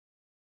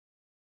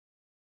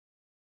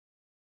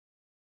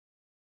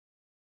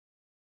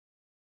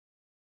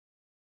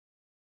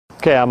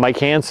Okay, I'm Mike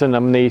Hansen.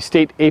 I'm the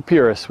state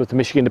apiarist with the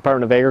Michigan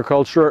Department of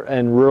Agriculture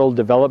and Rural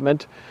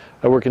Development.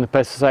 I work in the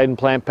Pesticide and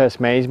Plant Pest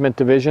Management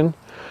Division.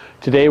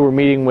 Today we're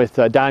meeting with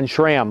Don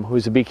Schramm,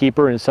 who's a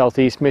beekeeper in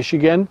southeast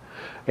Michigan,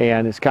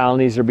 and his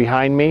colonies are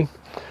behind me.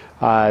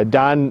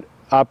 Don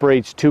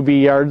operates 2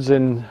 bee yards,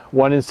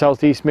 one in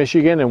southeast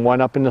Michigan and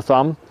one up in the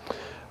Thumb.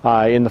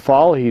 In the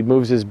fall, he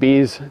moves his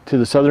bees to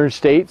the southern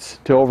states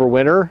to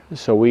overwinter,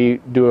 so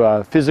we do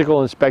a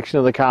physical inspection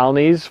of the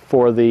colonies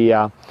for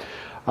the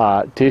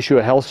to issue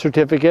a health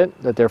certificate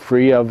that they're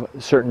free of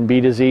certain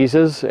bee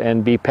diseases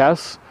and bee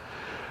pests.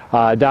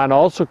 Don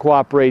also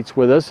cooperates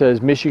with us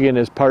as Michigan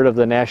is part of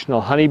the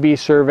National Honeybee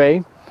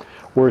Survey.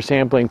 We're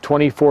sampling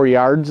 24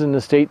 yards in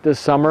the state this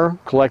summer,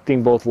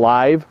 collecting both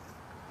live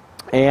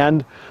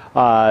and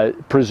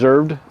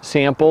preserved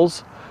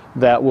samples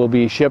that will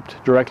be shipped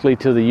directly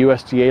to the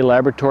USDA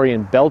laboratory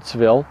in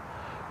Beltsville,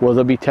 where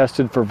they'll be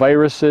tested for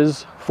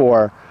viruses,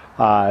 for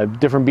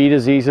different bee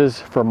diseases,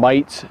 for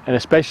mites, and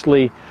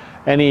especially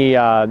any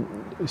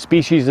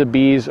species of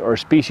bees or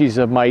species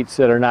of mites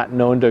that are not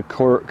known to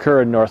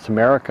occur in North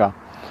America.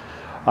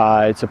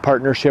 It's a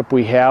partnership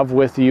we have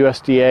with the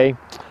USDA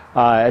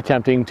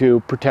attempting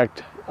to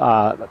protect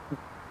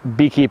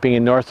beekeeping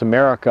in North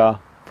America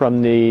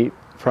from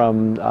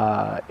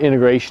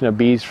integration of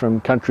bees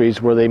from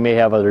countries where they may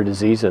have other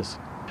diseases.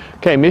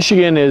 Okay,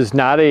 Michigan is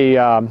not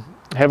a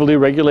heavily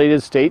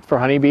regulated state for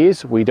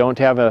honeybees. We don't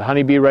have a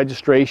honeybee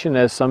registration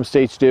as some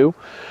states do.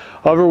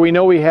 However, we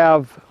know we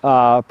have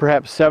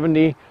perhaps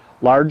 70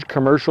 large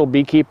commercial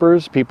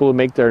beekeepers, people who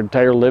make their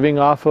entire living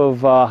off of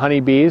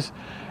honeybees,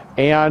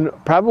 and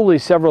probably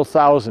several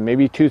thousand,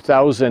 maybe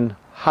 2,000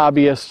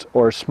 hobbyists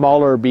or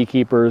smaller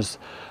beekeepers,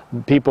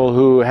 people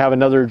who have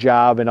another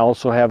job and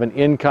also have an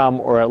income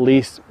or at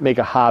least make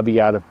a hobby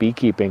out of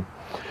beekeeping.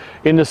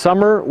 In the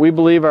summer, we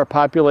believe our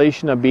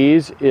population of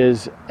bees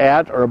is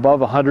at or above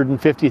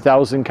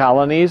 150,000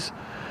 colonies.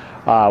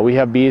 We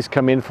have bees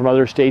come in from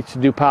other states to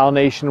do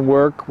pollination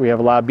work. We have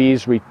a lot of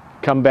bees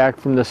come back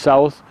from the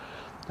south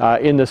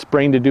in the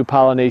spring to do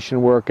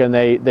pollination work, and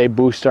they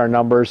boost our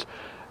numbers,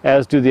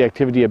 as do the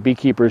activity of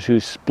beekeepers who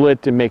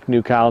split and make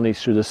new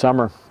colonies through the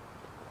summer.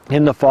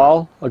 In the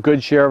fall, a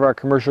good share of our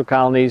commercial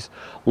colonies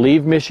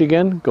leave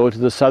Michigan, go to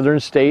the southern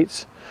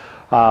states,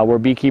 where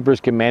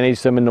beekeepers can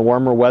manage them in the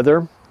warmer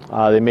weather.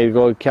 They may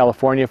go to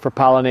California for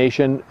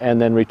pollination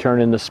and then return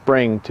in the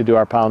spring to do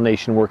our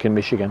pollination work in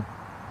Michigan.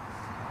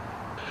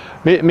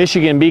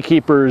 Michigan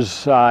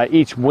beekeepers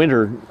each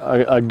winter,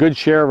 a good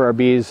share of our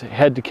bees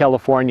head to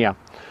California.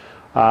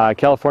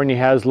 California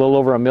has a little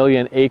over 1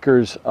 million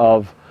acres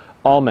of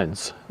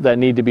almonds that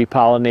need to be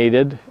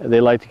pollinated.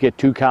 They like to get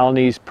 2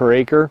 colonies per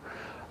acre.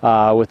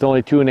 With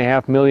only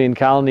 2.5 million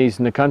colonies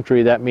in the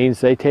country, that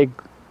means they take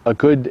a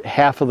good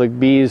half of the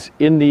bees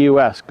in the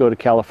U.S. go to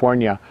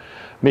California.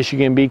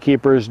 Michigan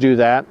beekeepers do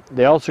that.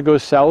 They also go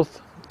south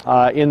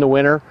in the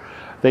winter.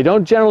 They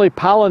don't generally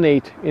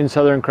pollinate in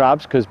southern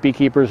crops because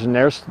beekeepers in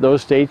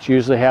those states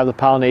usually have the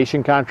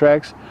pollination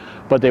contracts,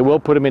 but they will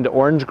put them into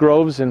orange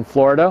groves in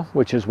Florida,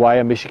 which is why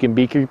a Michigan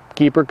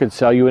beekeeper could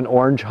sell you an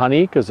orange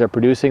honey because they're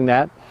producing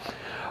that.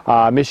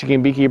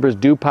 Michigan beekeepers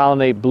do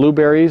pollinate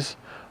blueberries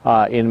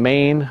in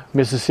Maine,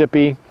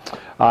 Mississippi,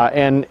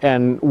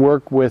 and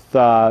work with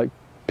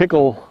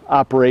pickle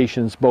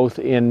operations both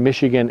in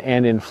Michigan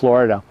and in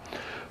Florida.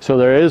 So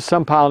there is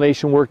some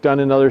pollination work done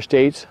in other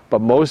states,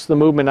 but most of the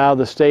movement out of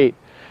the state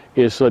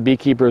is so that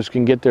beekeepers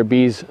can get their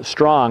bees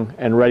strong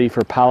and ready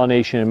for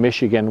pollination in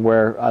Michigan,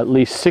 where at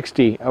least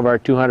 60 of our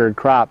 200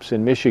 crops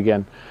in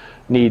Michigan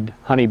need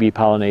honeybee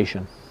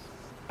pollination.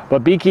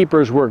 But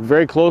beekeepers work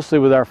very closely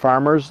with our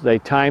farmers. They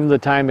time the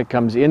time it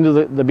comes into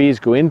the bees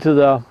go into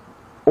the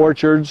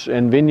orchards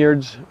and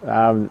vineyards,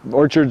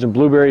 orchards and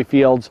blueberry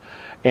fields,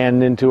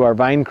 and into our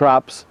vine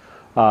crops,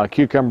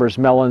 cucumbers,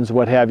 melons,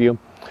 what have you.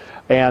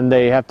 And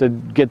they have to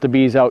get the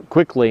bees out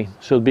quickly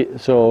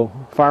so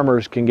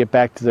farmers can get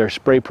back to their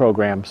spray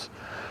programs.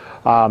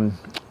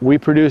 We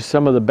produce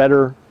some of the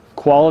better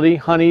quality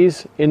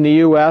honeys in the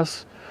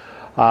U.S.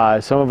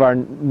 Some of our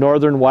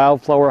northern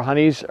wildflower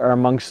honeys are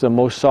amongst the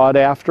most sought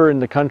after in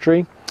the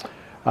country.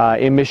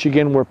 In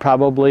Michigan, we're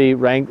probably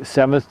ranked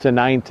 7th to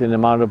 9th in the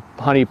amount of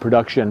honey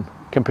production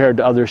compared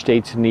to other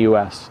states in the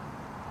U.S.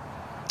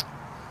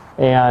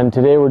 And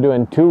today we're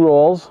doing 2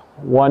 roles.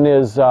 One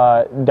is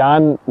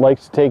Don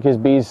likes to take his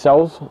bees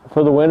south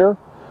for the winter,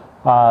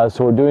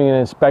 so we're doing an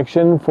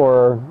inspection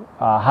for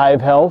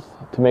hive health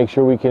to make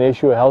sure we can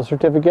issue a health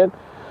certificate.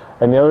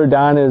 And the other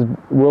Don is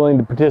willing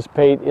to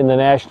participate in the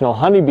National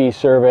Honeybee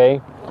Survey,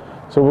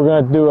 so we're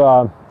going to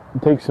do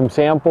take some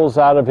samples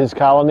out of his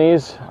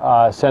colonies,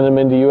 send them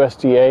into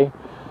USDA,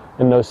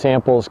 and those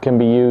samples can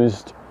be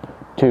used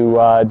to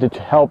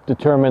help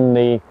determine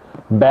the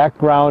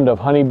background of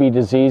honeybee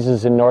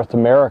diseases in North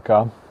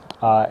America.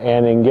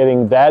 And in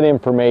getting that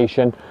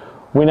information,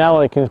 we not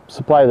only can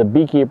supply the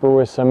beekeeper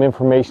with some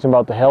information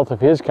about the health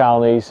of his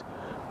colonies,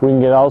 we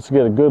can also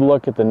get a good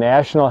look at the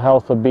national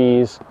health of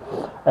bees,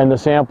 and the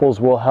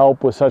samples will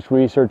help with such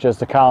research as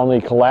the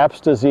colony collapse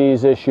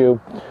disease issue,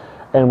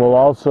 and will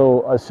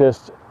also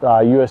assist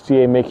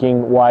USDA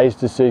making wise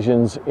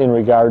decisions in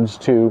regards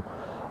to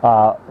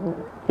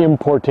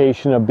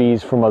importation of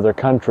bees from other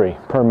country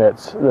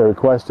permits that are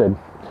requested.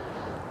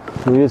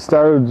 We just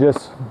started,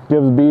 just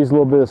give the bees a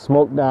little bit of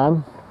smoke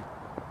down.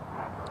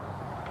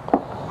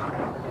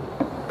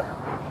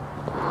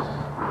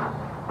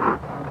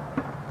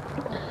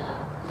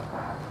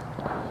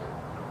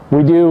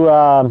 We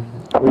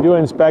do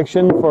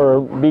inspection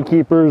for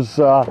beekeepers,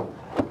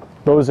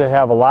 those that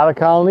have a lot of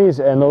colonies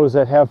and those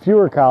that have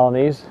fewer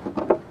colonies.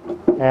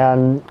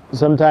 And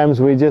sometimes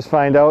we just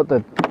find out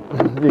that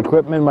the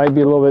equipment might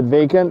be a little bit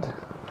vacant,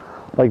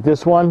 like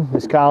this one.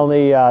 This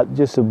colony,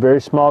 just a very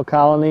small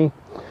colony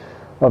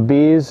of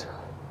bees.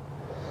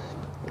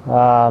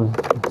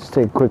 Let's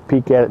take a quick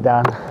peek at it,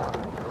 Don.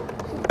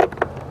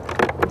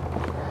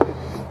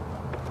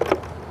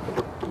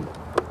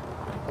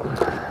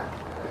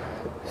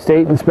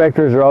 State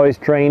inspectors are always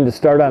trained to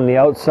start on the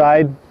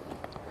outside,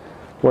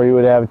 where you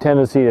would have a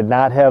tendency to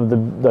not have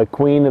the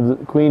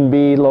queen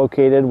bee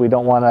located. We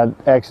don't want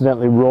to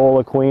accidentally roll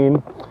a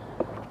queen.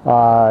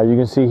 You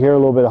can see here a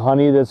little bit of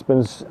honey that's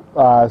been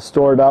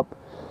stored up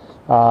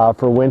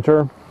for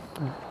winter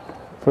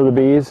for the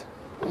bees.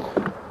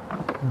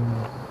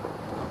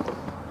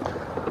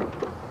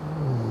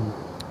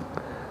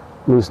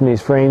 Loosen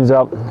these frames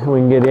up, we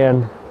can get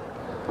in.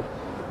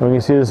 And we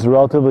can see this is a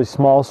relatively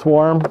small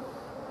swarm.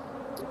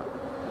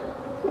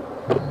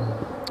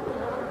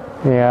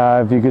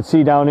 Yeah, if you could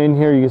see down in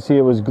here, you can see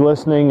it was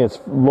glistening. It's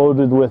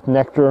loaded with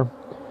nectar,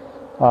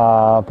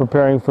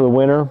 preparing for the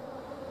winter.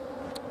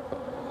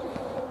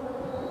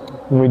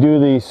 When we do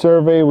the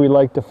survey, we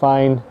like to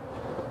find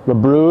the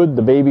brood,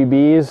 the baby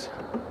bees.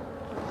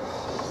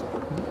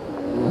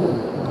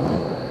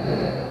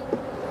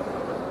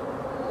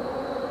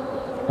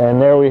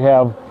 And there we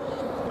have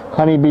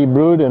honeybee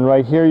brood, and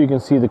right here you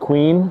can see the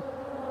queen.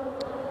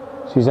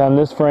 She's on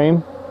this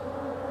frame.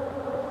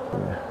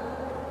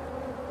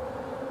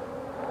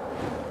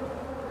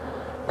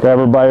 Grab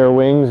her by her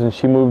wings, and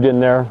she moved in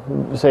there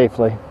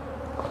safely.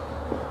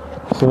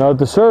 So now at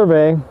the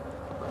survey,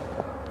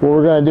 what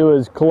we're going to do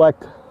is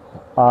collect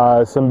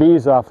some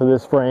bees off of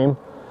this frame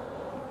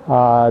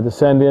to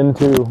send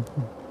into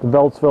the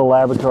Beltsville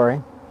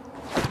laboratory.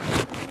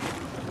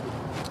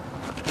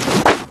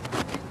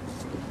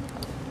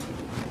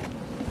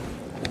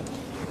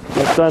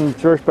 That's done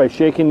first by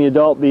shaking the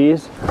adult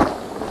bees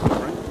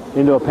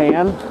into a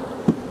pan.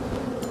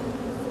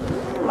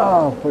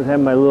 Oh, put it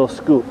in my little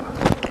scoop.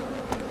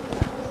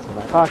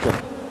 Pocket.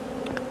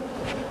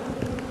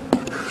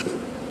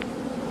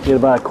 Get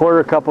about a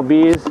quarter cup of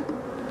bees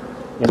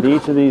into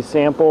each of these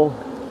sample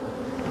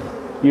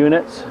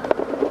units.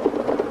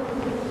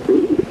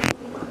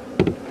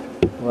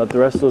 Let the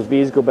rest of those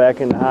bees go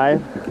back in the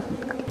hive.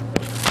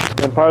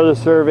 And part of the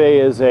survey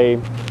is a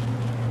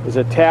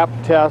tap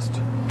test.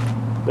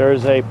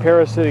 There's a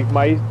parasitic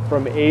mite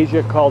from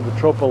Asia called the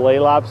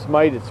Tropolalops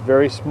mite. It's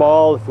very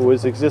small. If it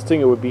was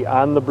existing, it would be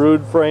on the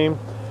brood frame.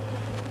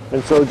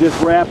 And so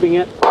just wrapping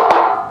it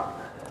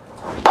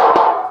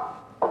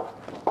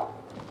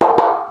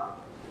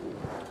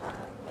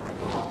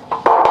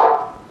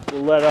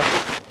will let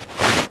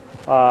us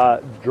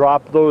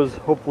drop those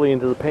hopefully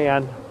into the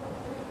pan.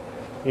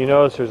 You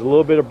notice there's a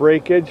little bit of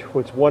breakage.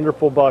 What's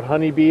wonderful about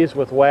honeybees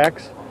with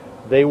wax,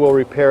 they will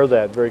repair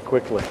that very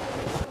quickly.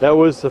 That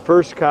was the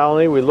first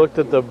colony. We looked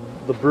at the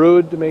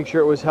brood to make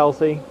sure it was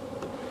healthy,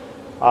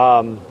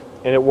 and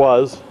it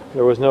was.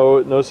 There was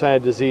no sign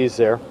of disease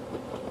there.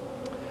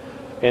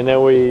 And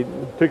then we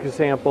took a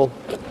sample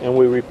and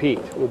we repeat.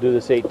 We'll do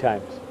this 8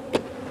 times.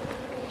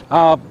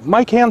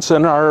 Mike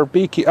Hansen, our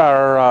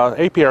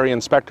apiary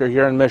inspector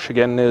here in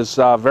Michigan, is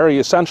very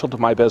essential to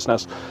my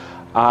business.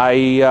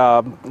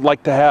 I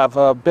like to have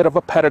a bit of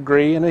a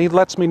pedigree, and he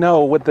lets me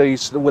know with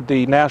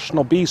the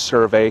National Bee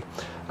Survey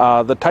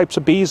the types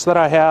of bees that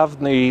I have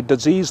and the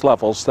disease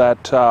levels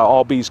that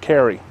all bees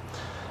carry.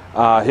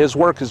 His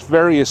work is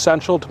very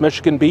essential to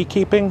Michigan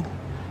beekeeping,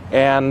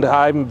 and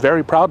I'm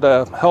very proud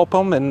to help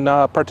him and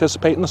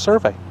participate in the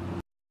survey.